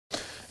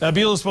Now,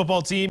 Beulah's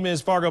football team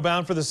is Fargo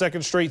bound for the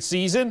second straight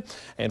season,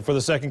 and for the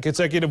second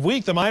consecutive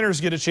week, the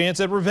Miners get a chance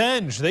at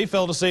revenge. They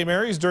fell to St.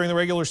 Mary's during the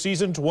regular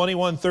season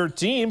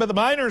 21-13, but the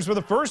Miners were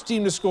the first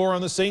team to score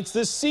on the Saints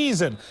this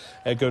season.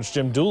 Head coach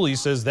Jim Dooley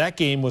says that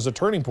game was a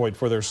turning point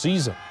for their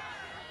season.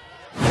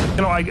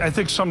 You know, I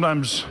think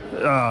sometimes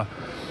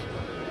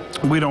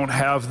we don't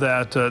have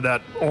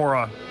that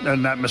aura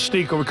and that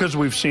mystique because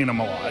we've seen them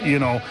a lot, you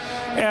know.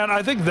 And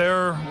I think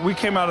we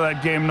came out of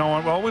that game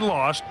knowing, well, we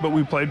lost, but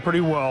we played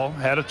pretty well,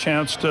 had a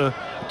chance to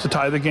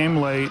tie the game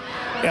late.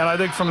 And I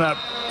think from that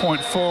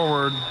point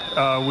forward,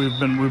 we've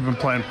been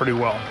playing pretty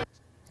well.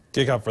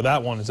 Kickoff for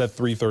that one is at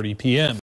 3:30 p.m.